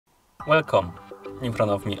Welcome! In front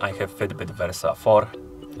of me I have Fitbit Versa 4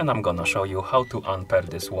 and I'm gonna show you how to unpair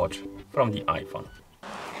this watch from the iPhone.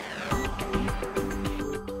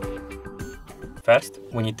 First,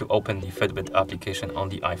 we need to open the Fitbit application on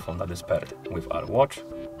the iPhone that is paired with our watch.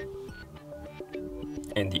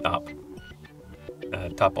 In the app,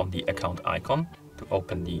 tap on the account icon to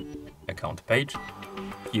open the account page.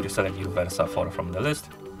 Here select your Versa 4 from the list.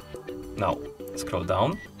 Now scroll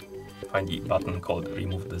down, find the button called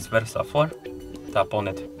Remove this Versa 4, tap on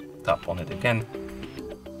it again,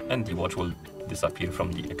 and the watch will disappear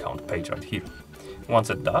from the account page right here. Once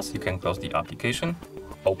it does, you can close the application,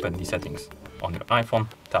 open the settings on your iPhone,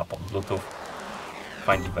 tap on Bluetooth,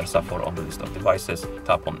 find the Versa 4 on the list of devices,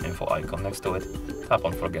 tap on info icon next to it, tap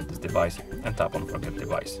on forget this device, and tap on forget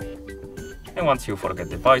device. And once you forget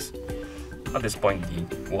device, at this point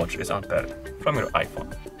the watch is unpaired from your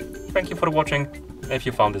iPhone. Thank you for watching. If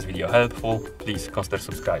you found this video helpful, please consider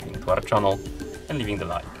subscribing to our channel and leaving the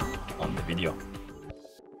like on the video.